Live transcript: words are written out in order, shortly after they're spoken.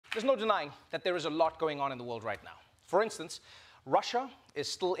There's no denying that there is a lot going on in the world right now. For instance, Russia is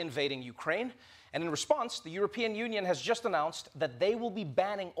still invading Ukraine, and in response, the European Union has just announced that they will be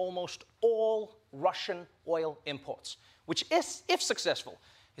banning almost all Russian oil imports, which is, if successful,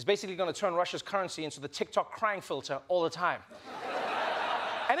 is basically going to turn Russia's currency into the TikTok crying filter all the time.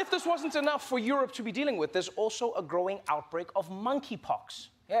 And if this wasn't enough for Europe to be dealing with, there's also a growing outbreak of monkeypox.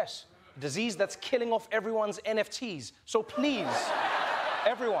 Yes, a disease that's killing off everyone's NFTs. So please,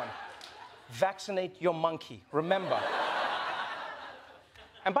 everyone, vaccinate your monkey. Remember.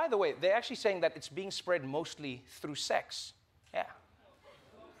 And by the way, they're actually saying that it's being spread mostly through sex. Yeah.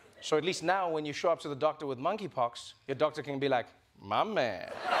 So at least now, when you show up to the doctor with monkeypox, your doctor can be like, my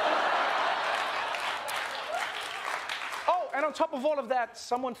man. Oh, and on top of all of that,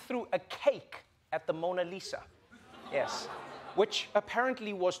 someone threw a cake at the Mona Lisa. Yes. Which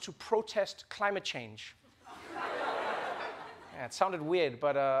apparently was to protest climate change. Yeah, it sounded weird,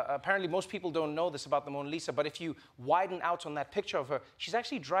 but apparently most people don't know this about the Mona Lisa, but if you widen out on that picture of her, she's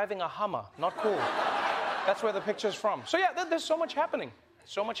actually driving a Hummer. Not cool. That's where the picture's from. So yeah, there's so much happening.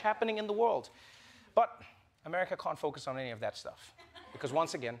 So much happening in the world. But America can't focus on any of that stuff. Because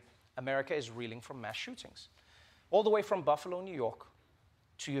once again, America is reeling from mass shootings. All the way from Buffalo, New York,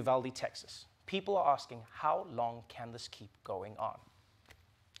 to Uvalde, Texas. People are asking, how long can this keep going on?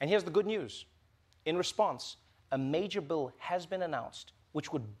 And here's the good news. In response, a major bill has been announced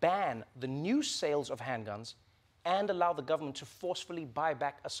which would ban the new sales of handguns and allow the government to forcefully buy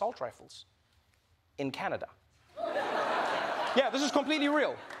back assault rifles in Canada. Yeah, this is completely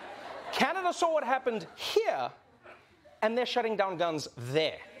real. Canada saw what happened here, and they're shutting down guns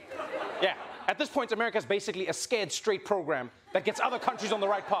there. Yeah, at this point, America is basically a scared straight program that gets other countries on the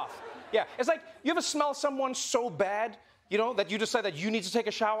right path. Yeah, it's like, you ever smell someone so bad, you know, that you decide that you need to take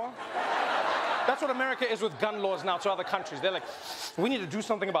a shower? That's what America is with gun laws now to other countries. They're like, we need to do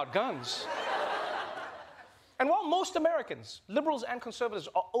something about guns. And while most Americans, liberals and conservatives,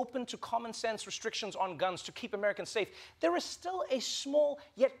 are open to common sense restrictions on guns to keep Americans safe, there is still a small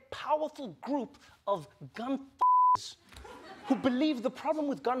yet powerful group of gun f***ers who believe the problem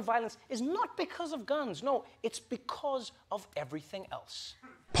with gun violence is not because of guns. No, it's because of everything else.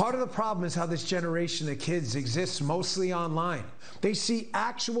 Part of the problem is how this generation of kids exists mostly online. They see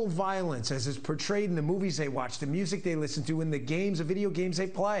actual violence as it's portrayed in the movies they watch, the music they listen to, and the games, the video games they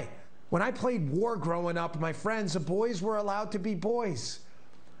play. When I played war growing up with my friends, the boys were allowed to be boys.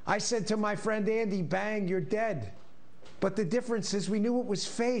 I said to my friend Andy, bang, you're dead. But the difference is we knew it was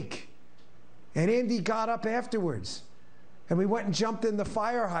fake. And Andy got up afterwards. And we went and jumped in the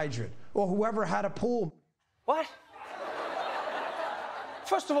fire hydrant, or whoever had a pool. What?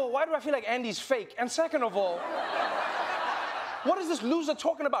 First of all, why do I feel like Andy's fake? And second of all, what is this loser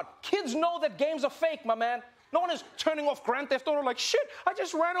talking about? Kids know that games are fake, my man. No one is turning off Grand Theft Auto like, shit, I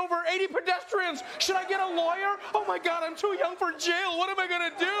just ran over 80 pedestrians. Should I get a lawyer? Oh my God, I'm too young for jail. What am I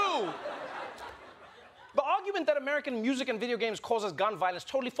gonna do? The argument that American music and video games causes gun violence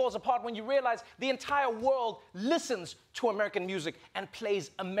totally falls apart when you realize the entire world listens to American music and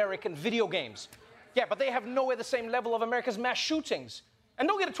plays American video games. Yeah, but they have nowhere the same level of America's mass shootings. And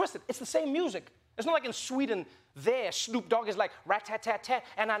don't get it twisted, it's the same music. It's not like in Sweden, there, Snoop Dogg is like, rat-tat-tat-tat,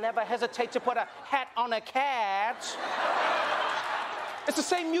 and I never hesitate to put a hat on a cat. It's the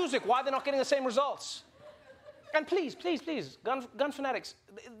same music. Why are they not getting the same results? And please, please, please, gun fanatics,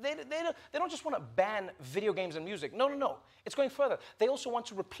 they don't just want to ban video games and music. No, no, no. It's going further. They also want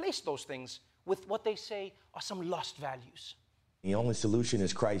to replace those things with what they say are some lost values. The only solution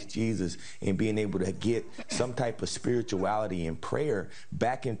is Christ Jesus and being able to get some type of spirituality and prayer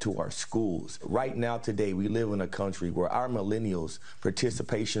back into our schools. Right now, today, we live in a country where our millennials'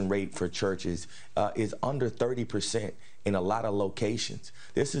 participation rate for churches is under 30% in a lot of locations.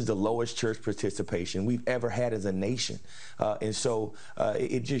 This is the lowest church participation we've ever had as a nation. And so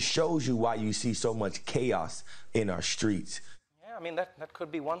it just shows you why you see so much chaos in our streets. Yeah, I mean, that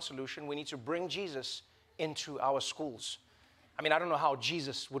could be one solution. We need to bring Jesus into our schools. I mean, I don't know how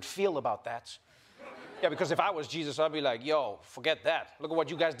Jesus would feel about that. Yeah, because if I was Jesus, I'd be like, yo, forget that. Look at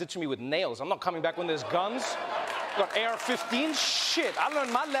what you guys did to me with nails. I'm not coming back when there's guns. Got AR-15. Shit, I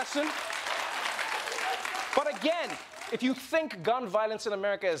learned my lesson. But again, if you think gun violence in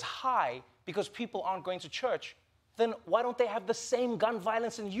America is high because people aren't going to church, then why don't they have the same gun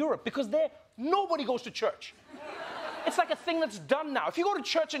violence in Europe? Because there, nobody goes to church. It's like a thing that's done now. If you go to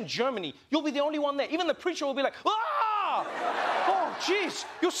church in Germany, you'll be the only one there. Even the preacher will be like, ah! Oh, jeez,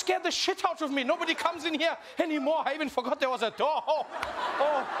 you scared the shit out of me. Nobody comes in here anymore. I even forgot there was a door.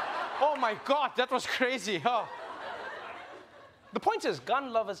 Oh my God, that was crazy. Oh. The point is,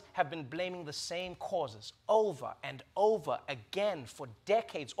 gun lovers have been blaming the same causes over and over again for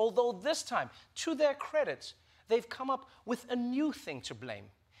decades, although this time, to their credit, they've come up with a new thing to blame.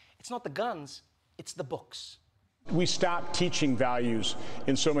 It's not the guns, it's the books. We stopped teaching values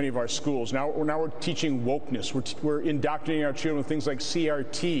in so many of our schools. Now we're teaching wokeness. We're indoctrinating our children with things like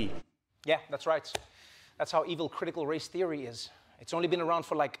CRT. Yeah, that's right. That's how evil critical race theory is. It's only been around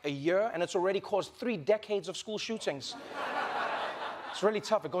for like a year, and it's already caused 3 decades of school shootings. It's really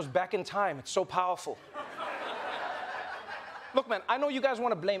tough. It goes back in time. It's so powerful. Look, man, I know you guys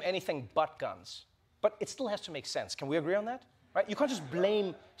want to blame anything but guns, but it still has to make sense. Can we agree on that? Right? You can't just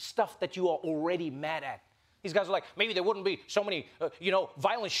blame stuff that you are already mad at. These guys are like, maybe there wouldn't be so many,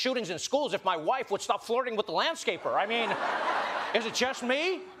 violent shootings in schools if my wife would stop flirting with the landscaper. I mean, is it just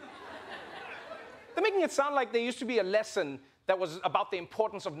me? They're making it sound like there used to be a lesson that was about the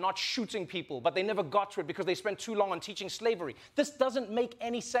importance of not shooting people, but they never got to it because they spent too long on teaching slavery. This doesn't make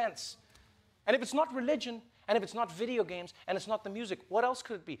any sense. And if it's not religion, and if it's not video games, and it's not the music, what else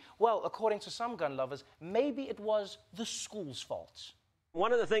could it be? Well, according to some gun lovers, maybe it was the school's fault.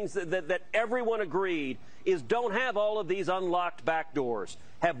 One of the things that everyone agreed is don't have all of these unlocked back doors.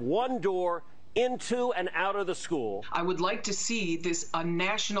 Have one door into and out of the school. I would like to see a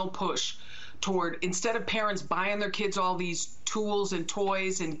national push toward, instead of parents buying their kids all these tools and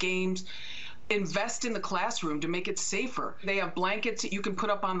toys and games, invest in the classroom to make it safer. They have blankets that you can put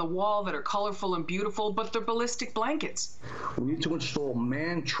up on the wall that are colorful and beautiful, but they're ballistic blankets. We need to install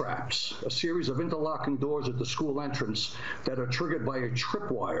man traps, a series of interlocking doors at the school entrance that are triggered by a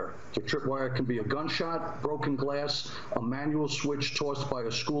tripwire. The tripwire can be a gunshot, broken glass, a manual switch tossed by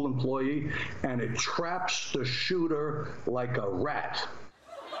a school employee, and it traps the shooter like a rat.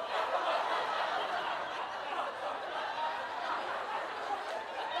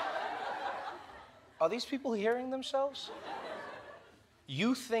 Are these people hearing themselves?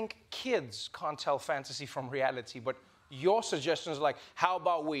 You think kids can't tell fantasy from reality, but your suggestions are like, how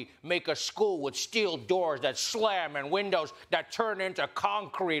about we make a school with steel doors that slam and windows that turn into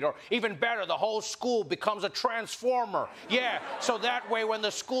concrete, or even better, the whole school becomes a transformer. Yeah, so that way when the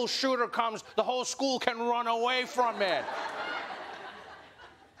school shooter comes, the whole school can run away from it.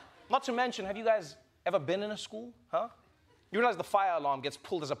 Not to mention, have you guys ever been in a school, huh? You realize the fire alarm gets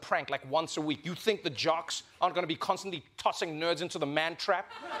pulled as a prank like once a week. You think the jocks aren't going to be constantly tossing nerds into the man trap?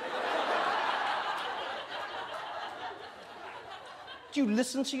 Do you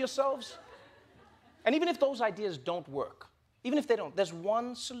listen to yourselves? And even if those ideas don't work, even if they don't, there's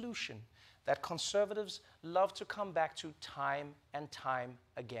one solution that conservatives love to come back to time and time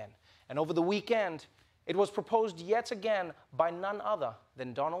again. And over the weekend, it was proposed yet again by none other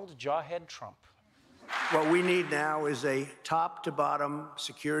than Donald Jarhead Trump. What we need now is a top-to-bottom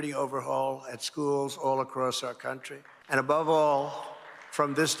security overhaul at schools all across our country. And above all,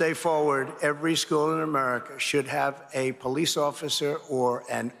 from this day forward, every school in America should have a police officer or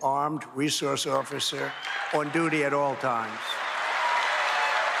an armed resource officer on duty at all times.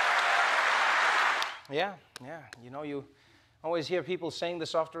 Yeah. You always hear people saying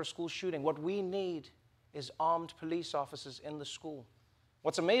this after a school shooting. What we need is armed police officers in the school.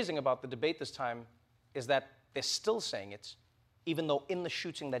 What's amazing about the debate this time is that they're still saying it, even though in the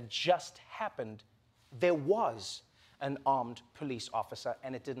shooting that just happened, there was an armed police officer,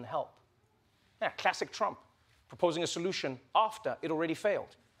 and it didn't help. Yeah, classic Trump, proposing a solution after it already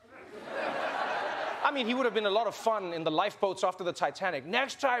failed. I mean, he would have been a lot of fun in the lifeboats after the Titanic.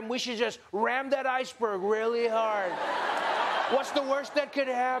 Next time, we should just ram that iceberg really hard. What's the worst that could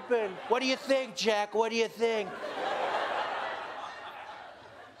happen? What do you think, Jack? What do you think?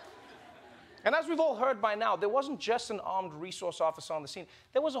 And as we've all heard by now, there wasn't just an armed resource officer on the scene.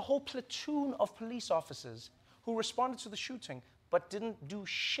 There was a whole platoon of police officers who responded to the shooting but didn't do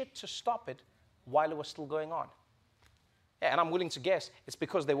shit to stop it while it was still going on. Yeah, and I'm willing to guess it's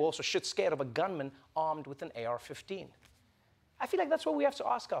because they were also shit scared of a gunman armed with an AR-15. I feel like that's what we have to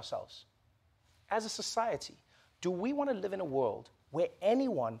ask ourselves. As a society, do we want to live in a world where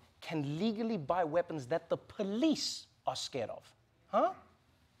anyone can legally buy weapons that the police are scared of? Huh?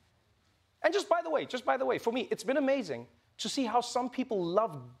 And just by the way, for me, it's been amazing to see how some people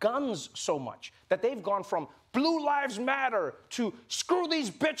love guns so much that they've gone from Blue Lives Matter to screw these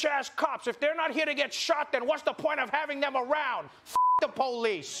bitch-ass cops. If they're not here to get shot, then what's the point of having them around? F the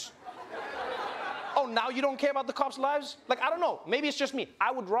police. Oh, now you don't care about the cops' lives? Like, I don't know. Maybe it's just me.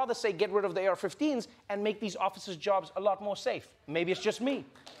 I would rather say get rid of the AR-15s and make these officers' jobs a lot more safe. Maybe it's just me.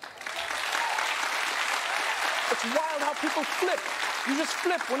 It's wild how people flip. You just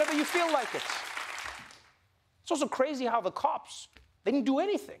flip whenever you feel like it. It's also crazy how the cops, they didn't do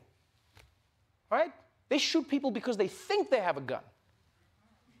anything, right? They shoot people because they think they have a gun.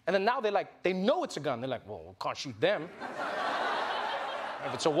 And then now they know it's a gun. They're like, well, we can't shoot them.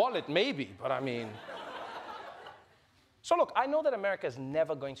 If it's a wallet, maybe, but I mean. So look, I know that America is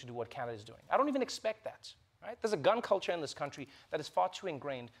never going to do what Canada is doing. I don't even expect that, right? There's a gun culture in this country that is far too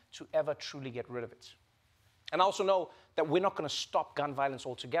ingrained to ever truly get rid of it. And I also know that we're not going to stop gun violence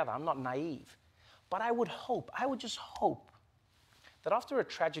altogether. I'm not naive. But I would just hope, that after a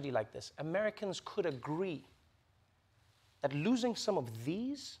tragedy like this, Americans could agree that losing some of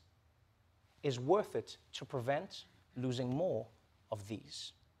these is worth it to prevent losing more of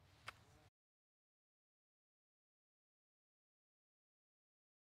these.